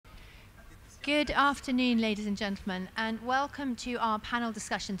Good afternoon, ladies and gentlemen, and welcome to our panel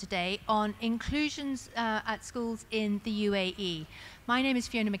discussion today on inclusions at schools in the UAE. My name is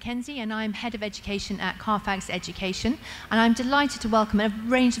Fiona Mackenzie, and I'm Head of Education at Carfax Education, and I'm delighted to welcome a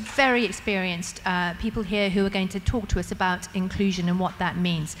range of very experienced people here who are going to talk to us about inclusion and what that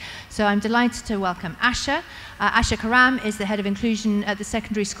means. So I'm delighted to welcome Asha. Asha Karam is the Head of Inclusion at the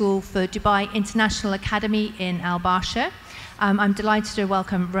Secondary School for Dubai International Academy in Al Barsha. I'm delighted to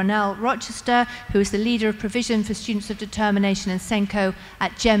welcome Ronelle Rochester, who is the Leader of Provision for Students of Determination and Senko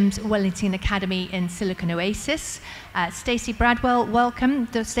at GEMS Wellington Academy in Silicon Oasis. Stacey Bradwell, welcome.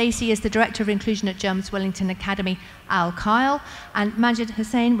 Stacey is the Director of Inclusion at GEMS Wellington Academy, Al Kyle. And Majid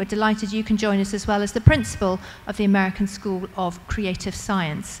Hussain, we're delighted you can join us, as well as the Principal of the American School of Creative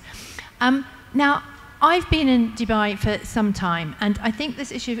Science. Now, I've been in Dubai for some time, and I think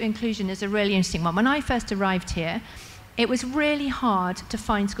this issue of inclusion is a really interesting one. When I first arrived here, it was really hard to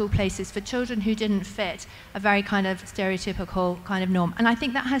find school places for children who didn't fit a very kind of stereotypical kind of norm. And I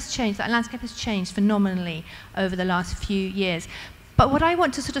think that has changed, that landscape has changed phenomenally over the last few years. But what I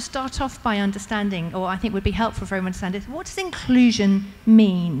want to sort of start off by understanding, or I think would be helpful for everyone to understand, is what does inclusion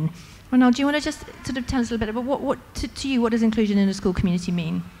mean? Ronald, do you want to just sort of tell us a little bit about to you, what does inclusion in a school community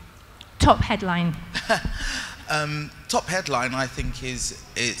mean? Top headline. Top headline, I think, is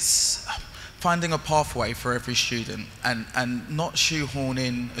it's finding a pathway for every student and not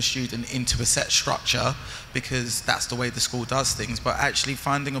shoehorning a student into a set structure because that's the way the school does things, but actually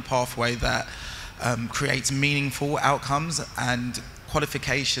finding a pathway that creates meaningful outcomes and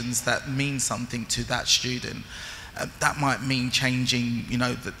qualifications that mean something to that student. That might mean changing, you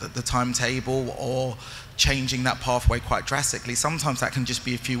know, the timetable or changing that pathway quite drastically. Sometimes that can just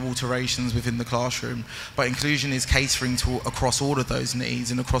be a few alterations within the classroom, but inclusion is catering to across all of those needs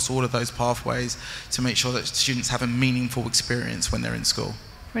and across all of those pathways to make sure that students have a meaningful experience when they're in school.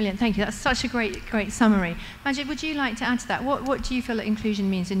 Brilliant, thank you. That's such a great summary. Majid, would you like to add to that? What do you feel that inclusion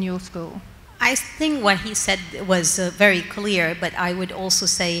means in your school? I think what he said was very clear, but I would also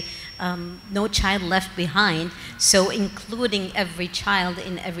say no child left behind. So including every child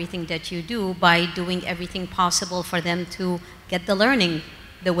in everything that you do by doing everything possible for them to get the learning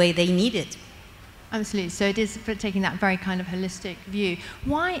the way they need it. Absolutely. So it is for taking that very kind of holistic view.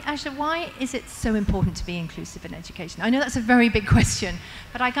 Why, Asha, why is it so important to be inclusive in education? I know that's a very big question,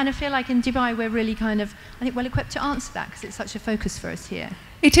 but I kind of feel like in Dubai we're really kind of, I think, well equipped to answer that because it's such a focus for us here.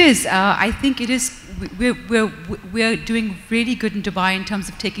 It is. I think it is. We're doing really good in Dubai in terms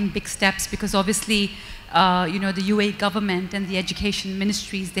of taking big steps because obviously, you know, the UAE government and the education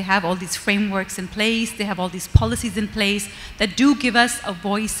ministries, they have all these frameworks in place, they have all these policies in place that do give us a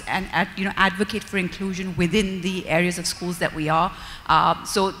voice and you know, advocate for inclusion within the areas of schools that we are.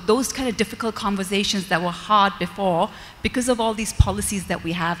 So those kind of difficult conversations that were hard before, because of all these policies that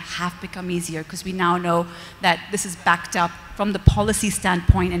we have become easier because we now know that this is backed up from the policy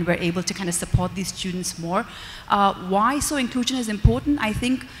standpoint and we're able to kind of support these students more. Why so inclusion is important? I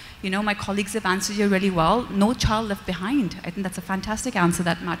think, you know, my colleagues have answered you really well. No child left behind. I think that's a fantastic answer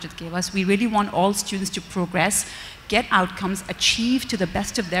that Majid gave us. We really want all students to progress, get outcomes, achieve to the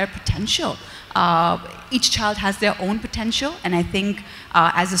best of their potential. Each child has their own potential, and I think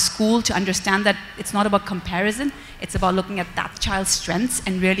as a school to understand that it's not about comparison, it's about looking at that child's strengths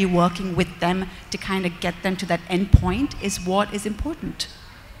and really working with them to kind of get them to that end point is what is important.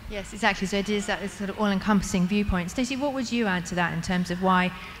 Yes, exactly. So it is that sort of all-encompassing viewpoint. Stacey, what would you add to that in terms of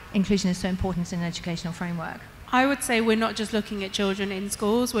why inclusion is so important in an educational framework? I would say we're not just looking at children in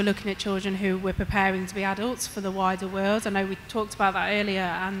schools, we're looking at children who we're preparing to be adults for the wider world. I know we talked about that earlier,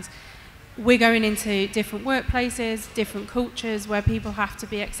 and we're going into different workplaces, different cultures where people have to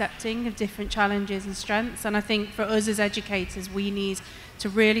be accepting of different challenges and strengths. And I think for us as educators, we need to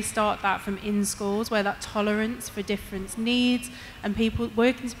really start that from in schools where that tolerance for different needs and people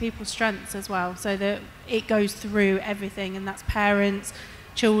working to people's strengths as well, so that it goes through everything, and that's parents,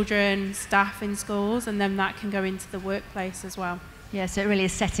 children, staff in schools, and then that can go into the workplace as well. Yeah, so it really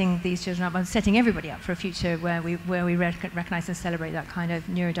is setting these children up and setting everybody up for a future where we recognise and celebrate that kind of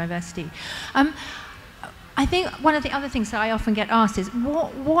neurodiversity. I think one of the other things that I often get asked is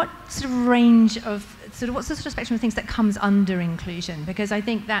what sort of range of what's the sort of spectrum of things that comes under inclusion? Because I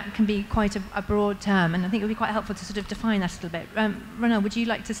think that can be quite a broad term, and I think it would be quite helpful to sort of define that a little bit. Ronald, would you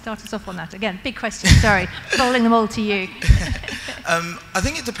like to start us off on that? Again, big question. Sorry, rolling them all to you. I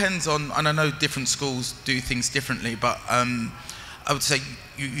think it depends on, and I know different schools do things differently, but I would say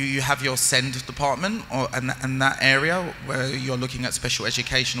you have your SEND department and that area where you're looking at special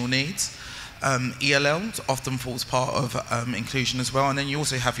educational needs. ELL often falls part of inclusion as well, and then you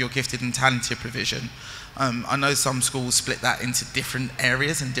also have your gifted and talented provision. I know some schools split that into different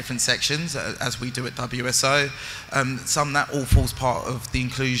areas and different sections, as we do at WSO. Some that all falls part of the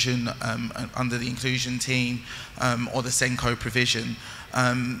inclusion, under the inclusion team, or the SENCO provision.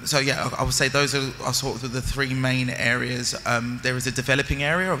 So yeah, I would say those are sort of the three main areas. There is a developing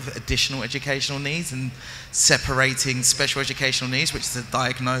area of additional educational needs, and separating special educational needs, which is a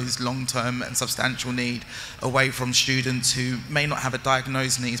diagnosed long-term and substantial need, away from students who may not have a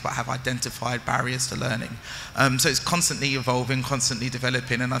diagnosed needs but have identified barriers to learning. So it's constantly evolving, constantly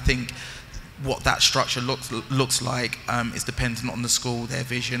developing, and I think what that structure looks like is dependent on the school, their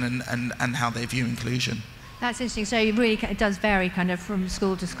vision, and how they view inclusion. That's interesting. So it does vary kind of from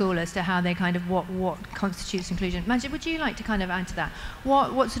school to school as to how they kind of what constitutes inclusion. Majid, would you like to kind of add to that?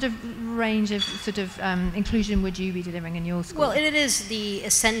 What sort of range of sort of inclusion would you be delivering in your school? Well, it is the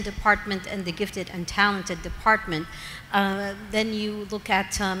SEN department and the gifted and talented department. Then you look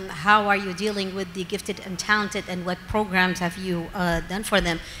at how are you dealing with the gifted and talented, and what programs have you done for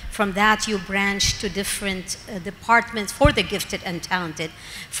them. From that, you branch to different departments for the gifted and talented.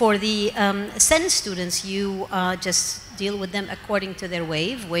 For the SEN students, you just deal with them according to their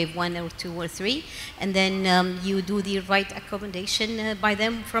wave 1 or 2 or 3, and then you do the right accommodation by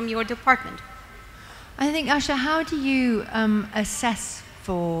them from your department. I think, Asha, how do you assess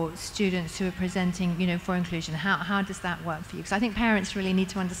for students who are presenting, for inclusion? How does that work for you? Because I think parents really need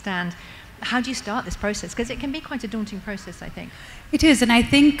to understand, how do you start this process? Because it can be quite a daunting process, I think. It is, and I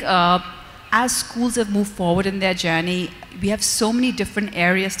think as schools have moved forward in their journey, we have so many different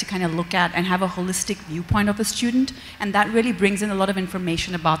areas to kind of look at and have a holistic viewpoint of a student, and that really brings in a lot of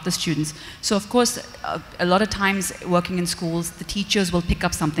information about the students. So of course, a lot of times working in schools, the teachers will pick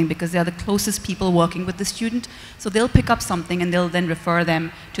up something because they're the closest people working with the student. So they'll pick up something and they'll then refer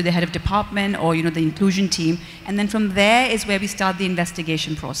them to the head of department or the inclusion team, and then from there is where we start the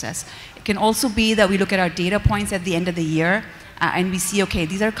investigation process. It can also be that we look at our data points at the end of the year, and we see, okay,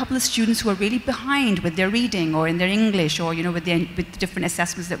 these are a couple of students who are really behind with their reading or in their English, or with the different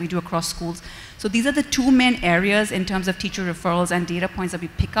assessments that we do across schools. So these are the two main areas in terms of teacher referrals and data points that we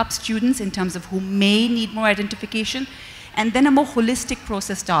pick up students in terms of who may need more identification. And then a more holistic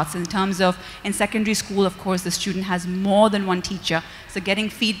process starts in terms of, in secondary school, of course, the student has more than one teacher. So getting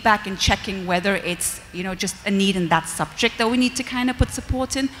feedback and checking whether it's, just a need in that subject that we need to kind of put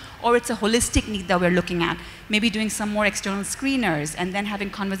support in, or it's a holistic need that we're looking at. Maybe doing some more external screeners, and then having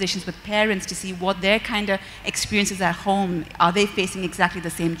conversations with parents to see what their kind of experiences at home. Are they facing exactly the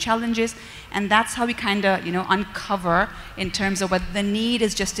same challenges? And that's how we kind of, uncover in terms of whether the need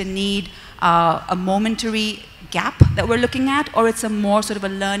is just a need, a momentary gap that we're looking at, or it's a more sort of a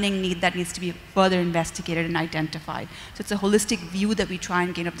learning need that needs to be further investigated and identified. So it's a holistic view that we try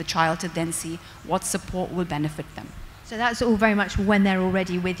and gain of the child to then see what support will benefit them. So that's all very much when they're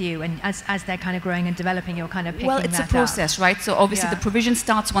already with you, and as they're kind of growing and developing, you're kind of picking that up. Well, it's a process, right? So obviously the provision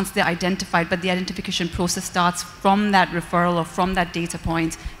starts once they're identified, but the identification process starts from that referral or from that data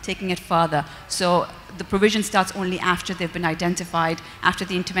point, taking it further. So the provision starts only after they've been identified, after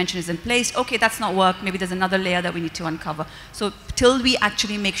the intervention is in place. Okay, that's not work. Maybe there's another layer that we need to uncover. So till we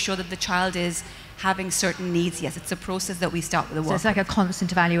actually make sure that the child is having certain needs, yes, it's a process that we start with the work. So it's like a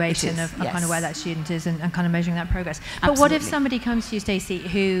constant evaluation of yes. kind of where that student is, and kind of measuring that progress. But Absolutely. What if somebody comes to you, Stacey,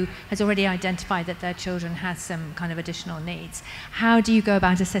 who has already identified that their children has some kind of additional needs? How do you go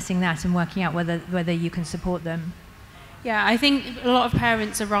about assessing that and working out whether you can support them? Yeah, I think a lot of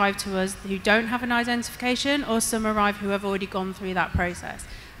parents arrive to us who don't have an identification, or some arrive who have already gone through that process.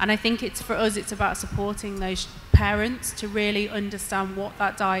 And I think for us, it's about supporting those parents to really understand what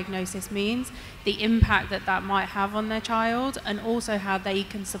that diagnosis means, the impact that might have on their child, and also how they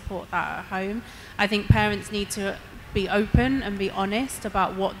can support that at home. I think parents need to be open and be honest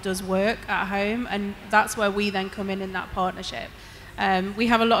about what does work at home, and that's where we then come in that partnership. We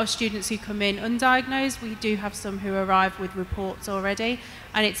have a lot of students who come in undiagnosed. We do have some who arrive with reports already,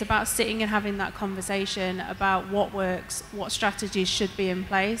 and it's about sitting and having that conversation about what works, what strategies should be in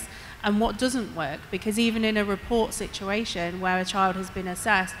place, and what doesn't work. Because even in a report situation where a child has been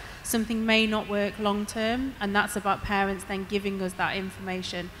assessed, something may not work long term, and that's about parents then giving us that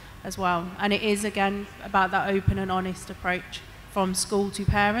information as well. And it is, again, about that open and honest approach from school to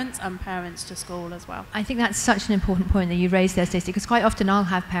parents and parents to school as well. I think that's such an important point that you raised there, Stacey, because quite often I'll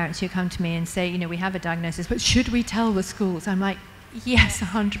have parents who come to me and say, we have a diagnosis, but should we tell the schools? I'm like, yes,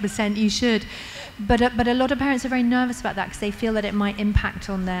 100% you should. But a lot of parents are very nervous about that because they feel that it might impact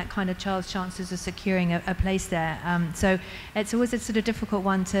on their kind of child's chances of securing a place there. So it's always a sort of difficult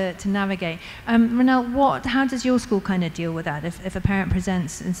one to navigate. Ronelle, how does your school kind of deal with that? If a parent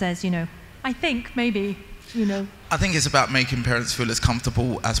presents and says, I think maybe, you know. I think it's about making parents feel as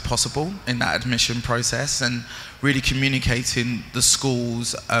comfortable as possible in that admission process and really communicating the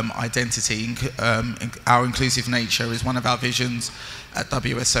school's identity. Our inclusive nature is one of our visions at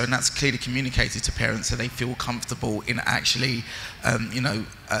WSO, and that's clearly communicated to parents so they feel comfortable in actually,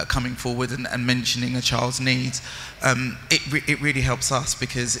 coming forward and mentioning a child's needs. It really helps us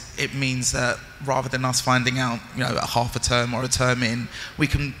because it means that rather than us finding out, a half a term or a term in, we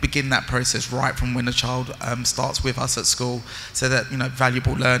can begin that process right from when a child starts with us at school, so that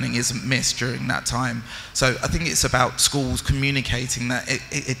valuable learning isn't missed during that time. So I think it's about schools communicating that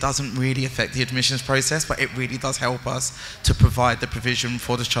it doesn't really affect the admissions process, but it really does help us to provide the provision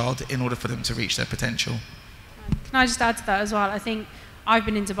for the child in order for them to reach their potential. Can I just add to that as well? I think I've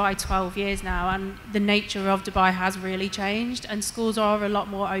been in Dubai 12 years now, and the nature of Dubai has really changed, and schools are a lot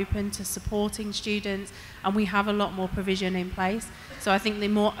more open to supporting students, and we have a lot more provision in place. So I think the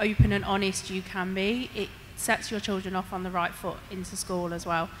more open and honest you can be, it sets your children off on the right foot into school as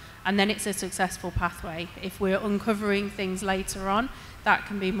well. And then it's a successful pathway. If we're uncovering things later on, that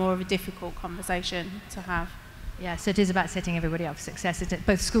can be more of a difficult conversation to have. Yeah, so it is about setting everybody up for success, isn't it?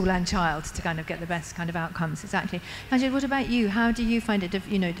 Both school and child, to kind of get the best kind of outcomes. Exactly. Najid, what about you? How do you find it?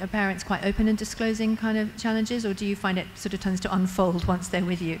 Are parents quite open in disclosing kind of challenges, or do you find it sort of tends to unfold once they're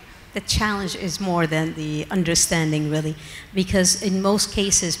with you? The challenge is more than the understanding, really, because in most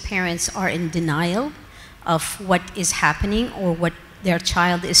cases, parents are in denial of what is happening or what their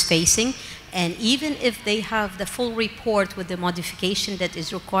child is facing. And even if they have the full report with the modification that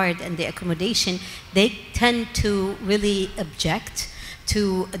is required and the accommodation, they tend to really object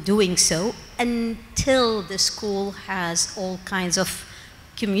to doing so until the school has all kinds of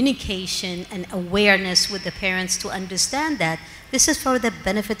communication and awareness with the parents to understand that this is for the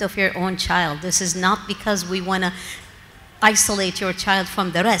benefit of your own child. This is not because we want to isolate your child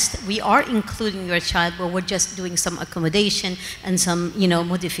from the rest. We are including your child, but we're just doing some accommodation and some,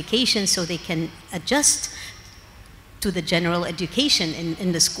 modifications so they can adjust to the general education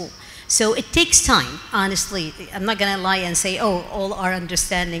in the school. So it takes time, honestly. I'm not going to lie and say, oh, all are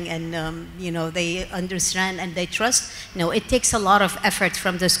understanding and, they understand and they trust. No, it takes a lot of effort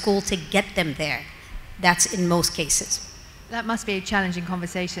from the school to get them there. That's in most cases. That must be challenging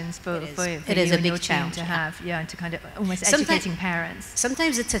conversations for you and your team to have, and to kind of almost educating parents.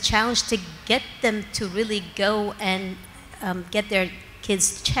 Sometimes it's a challenge to get them to really go and get their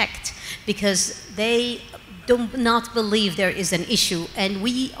kids checked because they do not believe there is an issue, and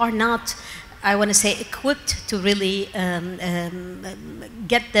we are not, I want to say, equipped to really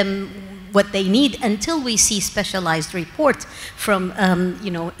get them what they need until we see specialized report from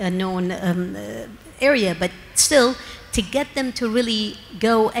a known area, but still, to get them to really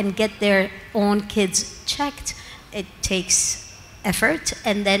go and get their own kids checked, it takes effort,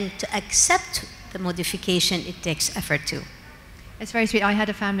 and then to accept the modification, it takes effort too. It's very sweet. I had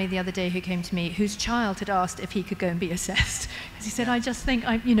a family the other day who came to me whose child had asked if he could go and be assessed. Because he said, I just think,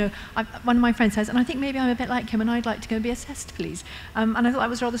 one of my friends says, and I think maybe I'm a bit like him and I'd like to go and be assessed, please. And I thought that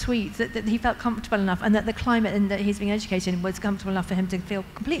was rather sweet, that he felt comfortable enough and that the climate in that he's being educated in was comfortable enough for him to feel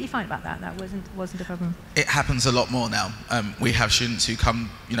completely fine about that. That wasn't a problem. It happens a lot more now. We have students who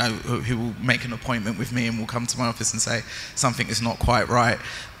come, who will make an appointment with me and will come to my office and say, something is not quite right.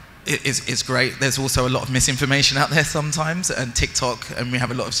 It's great. There's also a lot of misinformation out there sometimes, and TikTok, and we have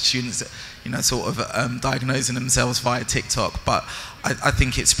a lot of students that, diagnosing themselves via TikTok. But I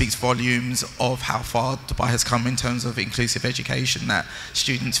think it speaks volumes of how far Dubai has come in terms of inclusive education, that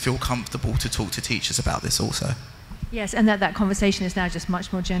students feel comfortable to talk to teachers about this also. Yes, and that conversation is now just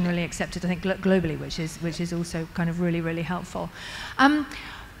much more generally accepted, I think, globally, which is also kind of really, really helpful.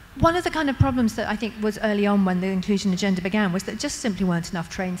 One of the kind of problems that I think was early on when the inclusion agenda began was that just simply weren't enough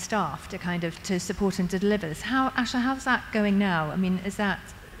trained staff to support and to deliver this. How's that going now? I mean, is that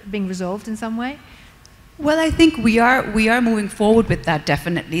being resolved in some way? Well, I think we are moving forward with that,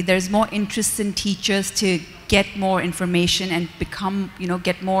 definitely. There's more interest in teachers to get more information and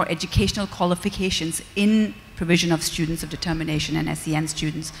get more educational qualifications in provision of students of determination and SEN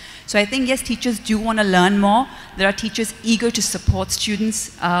students. So I think, yes, teachers do want to learn more. There are teachers eager to support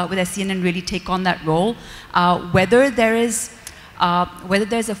students with SEN and really take on that role. Whether there's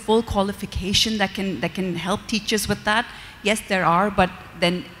a full qualification that can help teachers with that, yes, there are, but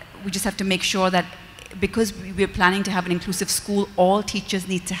then we just have to make sure that because we're planning to have an inclusive school, all teachers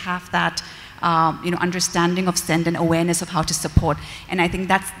need to have that understanding of SEND and awareness of how to support. And I think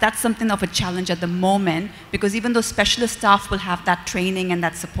that's something of a challenge at the moment, because even though specialist staff will have that training and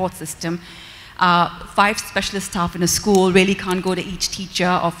that support system, 5 specialist staff in a school really can't go to each teacher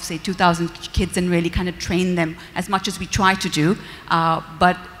of, say, 2,000 kids and really kind of train them as much as we try to do.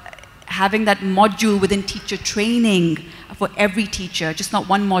 But having that module within teacher training for every teacher, just not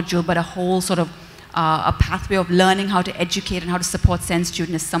one module, but a whole sort of a pathway of learning how to educate and how to support SEND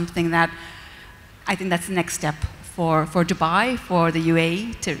students is something that I think that's the next step for Dubai, for the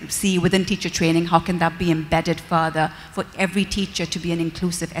UAE, to see within teacher training, how can that be embedded further for every teacher to be an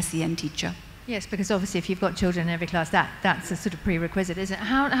inclusive SEN teacher. Yes, because obviously if you've got children in every class, that's a sort of prerequisite, isn't it?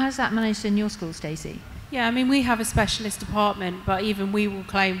 How's that managed in your school, Stacey? Yeah, I mean, we have a specialist department, but even we will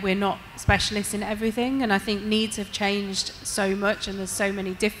claim we're not specialists in everything. And I think needs have changed so much, and there's so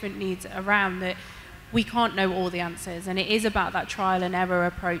many different needs around that we can't know all the answers. And it is about that trial and error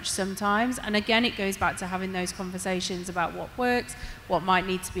approach sometimes. And again, it goes back to having those conversations about what works, what might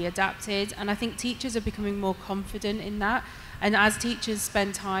need to be adapted. And I think teachers are becoming more confident in that. And as teachers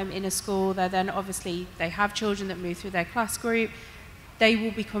spend time in a school, they have children that move through their class group. They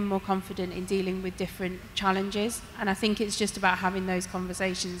will become more confident in dealing with different challenges. And I think it's just about having those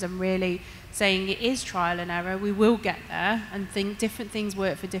conversations and really saying it is trial and error. We will get there, and think different things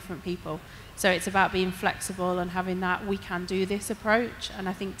work for different people. So it's about being flexible and having that we can do this approach. And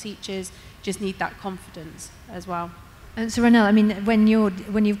I think teachers just need that confidence as well. And so, Ronelle, I mean, when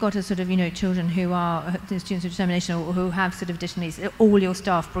you've got a sort of, children who are students of determination or who have sort of additional needs, all your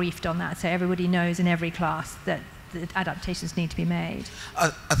staff briefed on that, so everybody knows in every class that adaptations need to be made.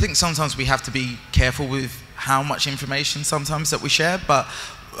 I think sometimes we have to be careful with how much information sometimes that we share, but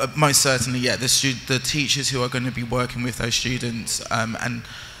most certainly, yeah, the teachers who are going to be working with those students, and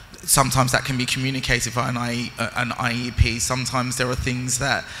sometimes that can be communicated via an IEP. Sometimes there are things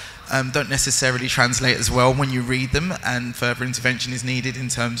that don't necessarily translate as well when you read them, and further intervention is needed in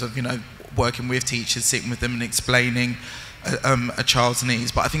terms of working with teachers, sitting with them and explaining a child's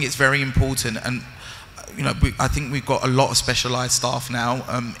needs. But I think it's very important, and I think we've got a lot of specialised staff now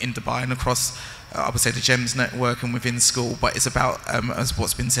in Dubai and across, I would say, the GEMS network and within school. But it's about, as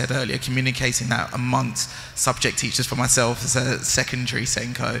what's been said earlier, communicating that amongst subject teachers, for myself as a secondary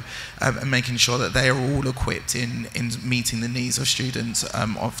SENCO, and making sure that they are all equipped in meeting the needs of students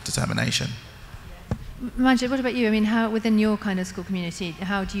of determination. Majid, what about you? I mean, how within your kind of school community,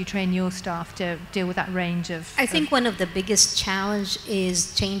 how do you train your staff to deal with that range of... I think one of the biggest challenge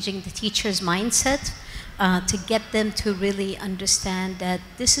is changing the teacher's mindset. To get them to really understand that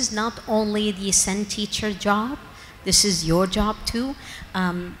this is not only the SEND teacher job, this is your job too.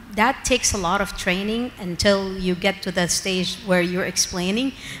 That takes a lot of training until you get to the stage where you're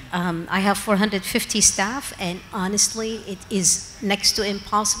explaining. I have 450 staff, and honestly, it is next to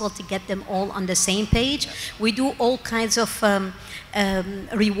impossible to get them all on the same page. We do all kinds of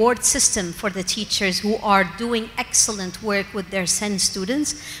reward system for the teachers who are doing excellent work with their SEND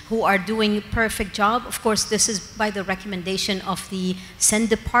students, who are doing a perfect job. Of course, this is by the recommendation of the SEND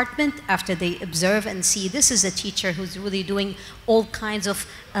department after they observe and see this is a teacher who's really doing all kinds of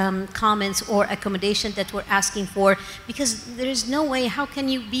comments or accommodation that we're asking for, because there is no way, how can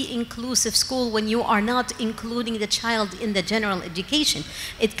you be inclusive school when you are not including the child in the general education?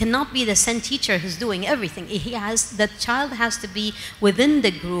 It cannot be the SEND teacher who's doing everything. The child has to be within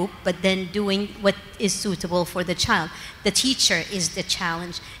the group, but then doing what is suitable for the child. The teacher is the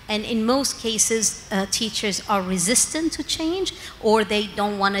challenge. And in most cases, teachers are resistant to change, or they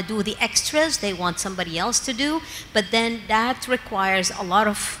don't want to do the extras, they want somebody else to do. But then that requires a lot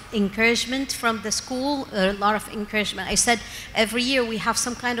of encouragement from the school, a lot of encouragement. I said every year we have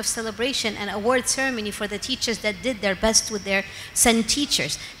some kind of celebration and award ceremony for the teachers that did their best with their SEND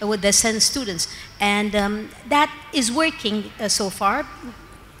teachers, with the SEND students. And that is working so far.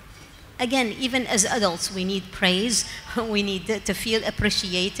 Again, even as adults, we need praise. We need to feel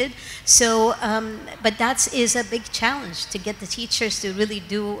appreciated. So, but that is a big challenge, to get the teachers to really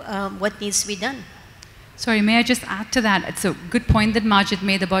do what needs to be done. Sorry, may I just add to that? It's a good point that Majid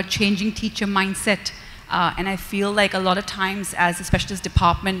made about changing teacher mindset. And I feel like a lot of times as a specialist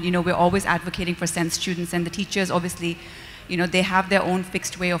department, we're always advocating for SEND students, and the teachers obviously, they have their own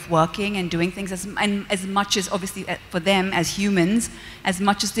fixed way of working and doing things, and as much as obviously for them as humans, as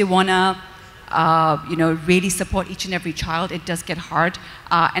much as they want to really support each and every child, it does get hard.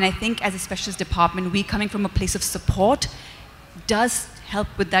 And I think as a specialist department, we coming from a place of support does help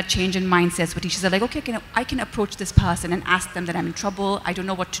with that change in mindsets, where teachers are like, okay, I can approach this person and ask them that I'm in trouble, I don't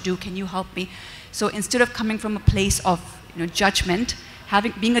know what to do, can you help me? So instead of coming from a place of judgment,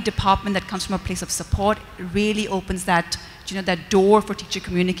 being a department that comes from a place of support really opens that, that door for teacher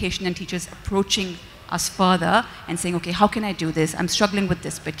communication and teachers approaching us further and saying, okay, how can I do this? I'm struggling with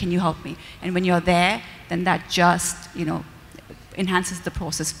this, but can you help me? And when you're there, then that just, enhances the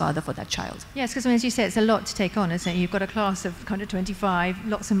process further for that child. Yes, because as you say, it's a lot to take on, isn't it? You've got a class of kind of 25,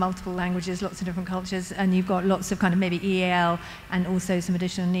 lots of multiple languages, lots of different cultures, and you've got lots of kind of maybe EAL and also some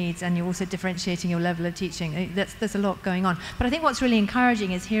additional needs, and you're also differentiating your level of teaching. There's a lot going on. But I think what's really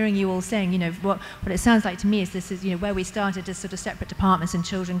encouraging is hearing you all saying, what it sounds like to me is this is, where we started as sort of separate departments and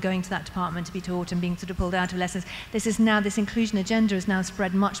children going to that department to be taught and being sort of pulled out of lessons. This inclusion agenda is now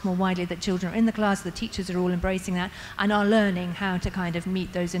spread much more widely, that children are in the class, the teachers are all embracing that and are learning how to kind of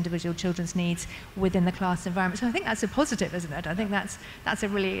meet those individual children's needs within the class environment. So I think that's a positive, isn't it? I think that's a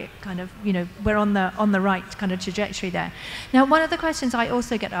really kind of, we're on the right kind of trajectory there. Now, one of the questions I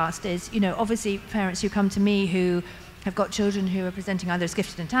also get asked is, obviously parents who come to me who have got children who are presenting either as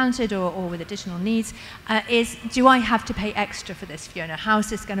gifted and talented or with additional needs, do I have to pay extra for this, Fiona? How's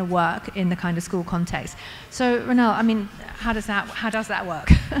this going to work in the kind of school context? So, Ronelle, I mean, how does that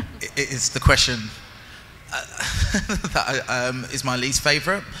work? It's the question that is my least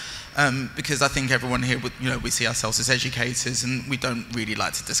favourite, because I think everyone here would, we see ourselves as educators, and we don't really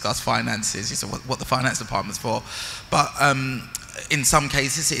like to discuss finances, what the finance department's for. But in some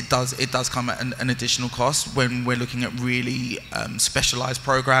cases, it does come at an additional cost when we're looking at really specialised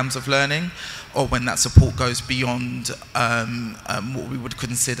programs of learning, or when that support goes beyond what we would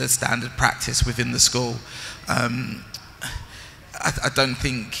consider standard practice within the school. I don't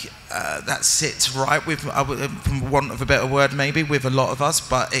think that sits right with, from want of a better word maybe, with a lot of us,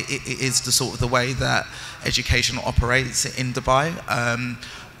 but it is the sort of the way that education operates in Dubai.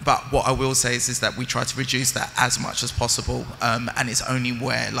 But what I will say is that we try to reduce that as much as possible, and it's only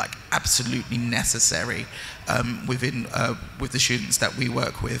where absolutely necessary with the students that we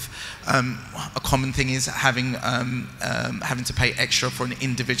work with. A common thing is having to pay extra for an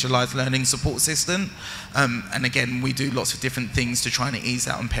individualized learning support assistant, and again, we do lots of different things to try and ease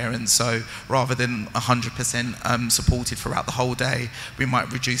that on parents. So rather than 100% supported throughout the whole day, we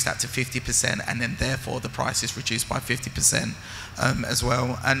might reduce that to 50%, and then therefore the price is reduced by 50% as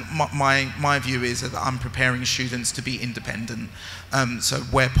well. And my view is that I'm preparing students to be independent, so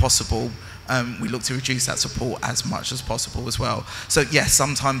where possible, we look to reduce that support as much as possible as well. So yes,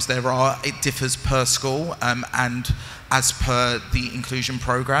 sometimes it differs per school, and as per the inclusion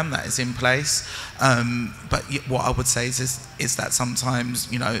program that is in place. But what I would say is that sometimes,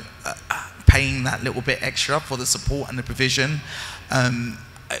 paying that little bit extra for the support and the provision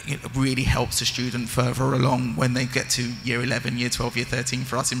it really helps a student further along when they get to year 11, year 12, year 13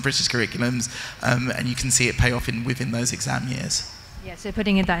 for us in British curriculums, and you can see it pay off within those exam years. Yeah, so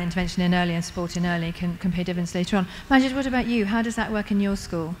putting in that intervention in early and support in early can pay dividends later on. Majid, what about you? How does that work in your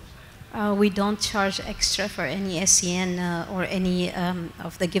school? We don't charge extra for any SEN or any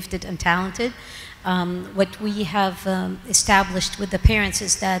of the gifted and talented. What we have established with the parents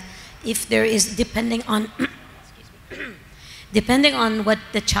is that if there is, depending on what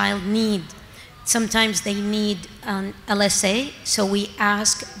the child needs, sometimes they need an LSA, so we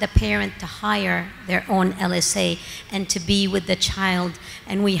ask the parent to hire their own LSA and to be with the child.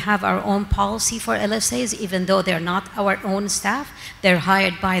 And we have our own policy for LSAs, even though they're not our own staff. They're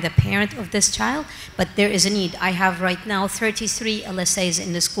hired by the parent of this child, but there is a need. I have right now 33 LSAs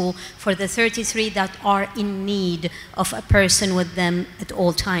in the school for the 33 that are in need of a person with them at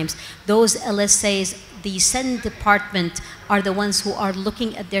all times. Those LSAs, the SEN department are the ones who are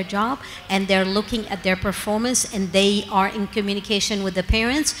looking at their job, and they're looking at their performance, and they are in communication with the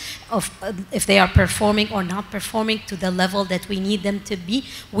parents of if they are performing or not performing to the level that we need them to be.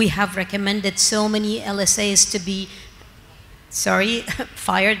 We have recommended so many LSAs to be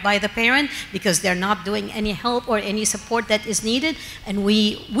fired by the parent because they're not doing any help or any support that is needed, and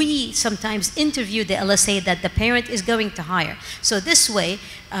we sometimes interview the LSA that the parent is going to hire. So this way,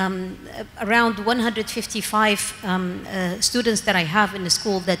 around 155 students that I have in the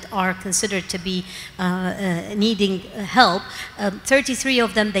school that are considered to be needing help, 33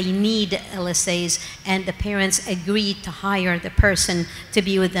 of them, they need LSAs, and the parents agreed to hire the person to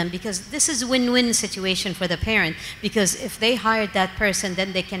be with them, because this is a win-win situation for the parent, because if they hired that person,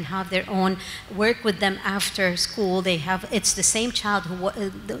 then they can have their own work with them after school. It's the same child,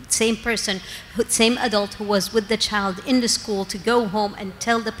 the same person, same adult who was with the child in the school to go home and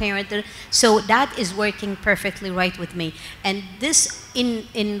tell the parent. So that is working perfectly right with me. And this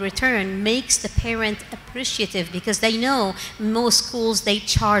in return makes the parent appreciative, because they know most schools, they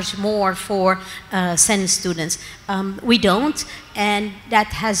charge more for SEN students. We don't, and that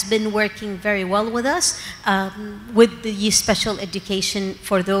has been working very well with us with the special education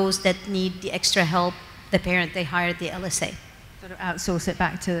for those that need the extra help. The parent, they hire the LSA. Sort of outsource it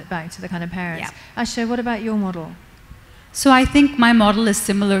back to the kind of parents. Yeah. Asha, what about your model? So I think my model is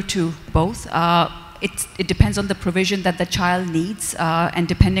similar to both. it depends on the provision that the child needs, and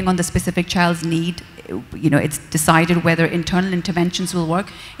depending on the specific child's need, it's decided whether internal interventions will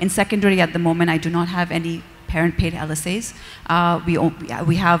work. In secondary at the moment, I do not have any parent-paid LSAs.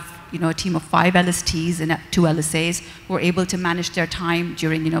 We have a team of 5 LSTs and 2 LSAs who are able to manage their time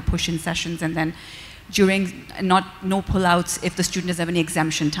during push-in sessions, and then during no pullouts if the student doesn't have any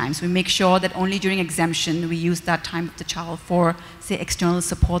exemption time. So we make sure that only during exemption we use that time of the child for, say, external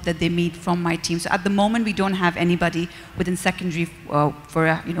support that they need from my team. So at the moment we don't have anybody within secondary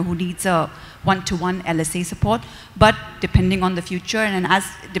who needs a one-to-one LSA support, but depending on the future and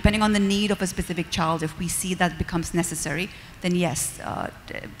depending on the need of a specific child, if we see that becomes necessary, then yes,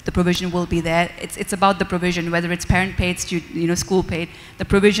 the provision will be there. It's about the provision, whether it's parent-paid, school paid. The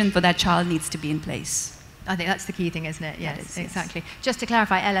provision for that child needs to be in place. I think that's the key thing, isn't it? Yes, is, exactly. Yes. Just to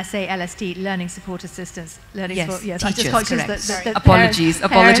clarify, LSA, LST, Learning Support Assistance. Yes, yes. Teachers, I'm just conscious correct. that apologies.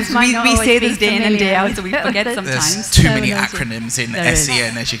 We say this day in and day out, so we forget There's sometimes. too many acronyms in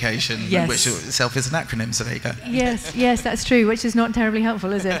SEN education, yes. which itself is an acronym, so there you go. Yes, that's true, which is not terribly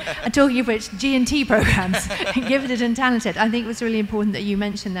helpful, is it? And talking of which, G&T programs, Gifted and Talented, I think it was really important that you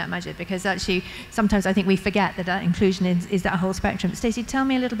mentioned that, Majid, because actually sometimes I think we forget that inclusion is that whole spectrum. Stacey, tell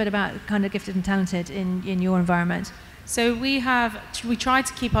me a little bit about kind of Gifted and Talented in your environment. So we try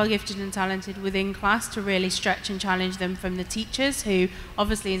to keep our gifted and talented within class to really stretch and challenge them from the teachers, who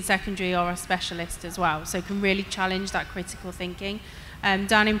obviously in secondary are a specialist as well, so can really challenge that critical thinking.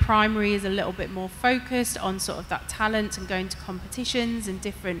 Down in primary is a little bit more focused on sort of that talent and going to competitions and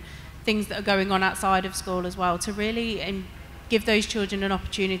different things that are going on outside of school as well, to really give those children an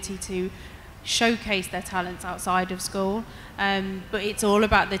opportunity to showcase their talents outside of school. But it's all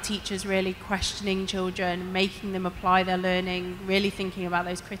about the teachers really questioning children, making them apply their learning, really thinking about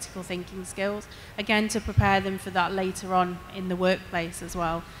those critical thinking skills, again to prepare them for that later on in the workplace as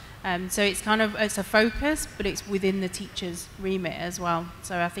well. So it's a focus, but it's within the teacher's remit as well.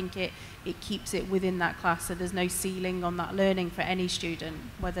 So I think it keeps it within that class, so there's no ceiling on that learning for any student,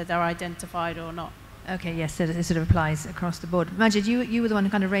 whether they're identified or not. Okay, yes, so it sort of applies across the board. Majid, you were the one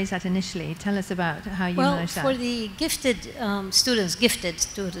who kind of raised that initially. Tell us about how you manage that. Well, for the gifted students,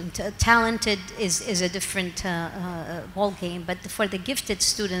 talented is a different ball game, but for the gifted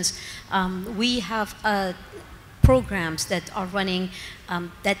students, we have programs that are running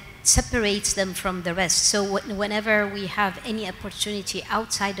that separates them from the rest. So whenever we have any opportunity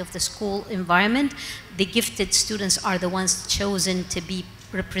outside of the school environment, the gifted students are the ones chosen to be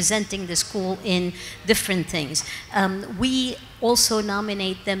representing the school in different things. We also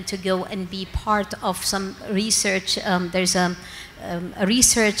nominate them to go and be part of some research. There's a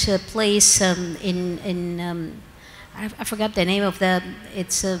research place I forgot the name of the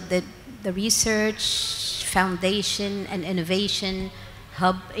Research Foundation and Innovation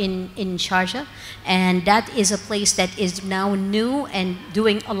Hub in Sharjah, and that is a place that is now new and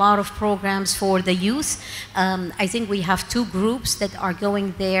doing a lot of programs for the youth. I think we have 2 groups that are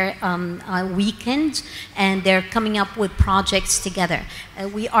going there on weekends, and they're coming up with projects together.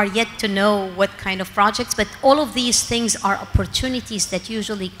 We are yet to know what kind of projects, but all of these things are opportunities that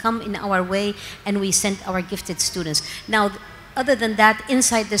usually come in our way, and we send our gifted students. Now, other than that,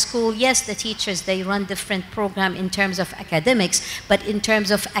 inside the school, yes, the teachers, they run different program in terms of academics, but in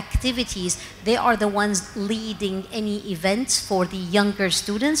terms of activities, they are the ones leading any events for the younger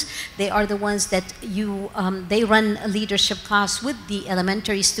students. They are the ones that they run a leadership class with the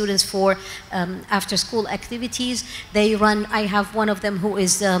elementary students for after-school activities. I have one of them who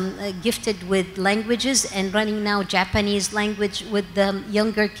is gifted with languages and running now Japanese language with the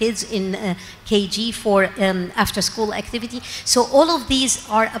younger kids in KG for after-school activity. So all of these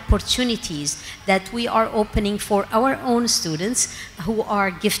are opportunities that we are opening for our own students who are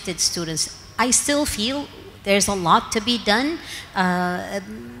gifted students. I still feel there's a lot to be done,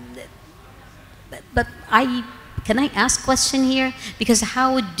 but can I ask a question here? Because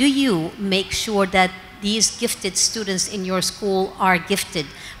how do you make sure that these gifted students in your school are gifted?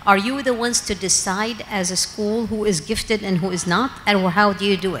 Are you the ones to decide as a school who is gifted and who is not? And how do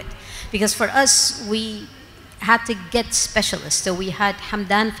you do it? Because for us, we had to get specialists. So we had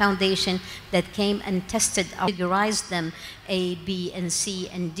Hamdan Foundation that came and categorized them A, B, and C,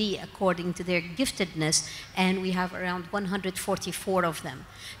 and D according to their giftedness, and we have around 144 of them.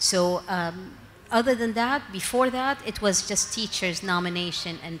 So other than that, before that, it was just teachers'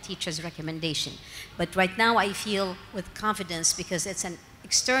 nomination and teachers' recommendation. But right now I feel with confidence, because it's an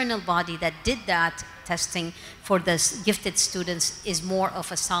external body that did that testing for the gifted students, is more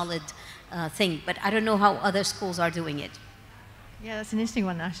of a solid thing, but I don't know how other schools are doing it. Yeah, that's an interesting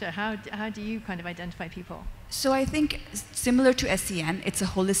one, Asha. How do you kind of identify people? So I think similar to SEN, it's a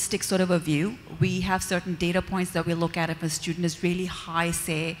holistic sort of a view. We have certain data points that we look at. If a student is really high,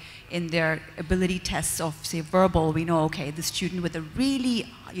 say, in their ability tests of, say, verbal, we know, okay, the student with a really,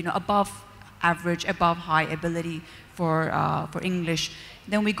 above average, above high ability for English.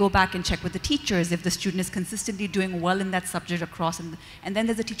 Then we go back and check with the teachers if the student is consistently doing well in that subject across, and then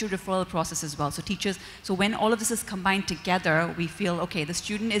there's a teacher referral process as well. So when all of this is combined together, we feel, okay, the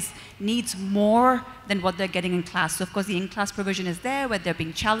student needs more than what they're getting in class. So of course the in-class provision is there where they're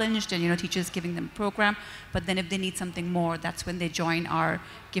being challenged and teachers giving them a program, but then if they need something more, that's when they join our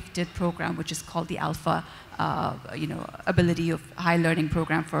gifted program, which is called the Alpha Ability of High Learning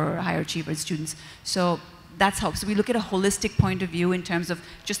Program for higher achiever students. So that's how. So we look at a holistic point of view in terms of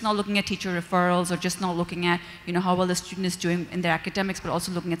just not looking at teacher referrals or just not looking at how well the student is doing in their academics, but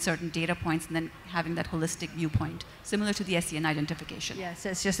also looking at certain data points and then having that holistic viewpoint, similar to the SEN identification. Yes, so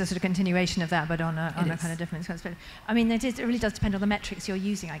it's just a sort of continuation of that, but on a kind of different perspective. I mean, it really does depend on the metrics you're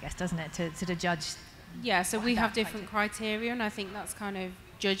using, I guess, doesn't it, to sort of judge? Yeah, so we have different criteria, and I think that's kind of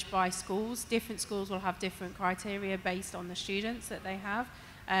judged by schools. Different schools will have different criteria based on the students that they have.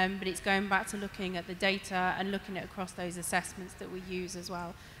 But it's going back to looking at the data and looking at across those assessments that we use as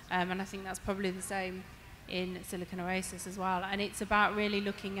well. And I think that's probably the same in Silicon Oasis as well. And it's about really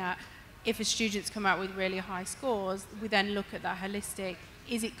looking at, if a student's come out with really high scores, we then look at that holistic.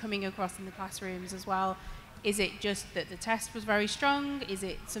 Is it coming across in the classrooms as well? Is it just that the test was very strong? Is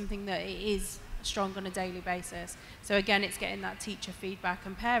it something that it is strong on a daily basis? So again, it's getting that teacher feedback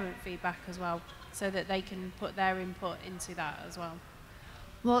and parent feedback as well, so that they can put their input into that as well.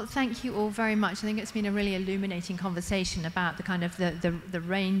 Well, thank you all very much. I think it's been a really illuminating conversation about the kind of the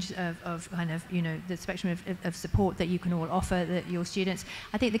range of kind of, the spectrum of support that you can all offer your students.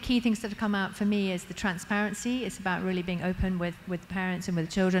 I think the key things that have come out for me is the transparency. It's about really being open with parents and with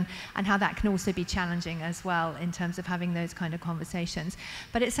children, and how that can also be challenging as well in terms of having those kind of conversations.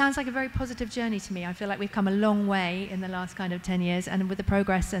 But it sounds like a very positive journey to me. I feel like we've come a long way in the last kind of 10 years, and with the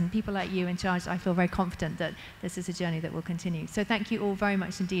progress and people like you in charge, I feel very confident that this is a journey that will continue. So thank you all very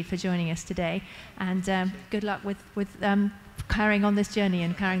much indeed for joining us today, and good luck with carrying on this journey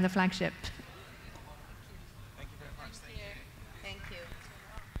and carrying the flagship.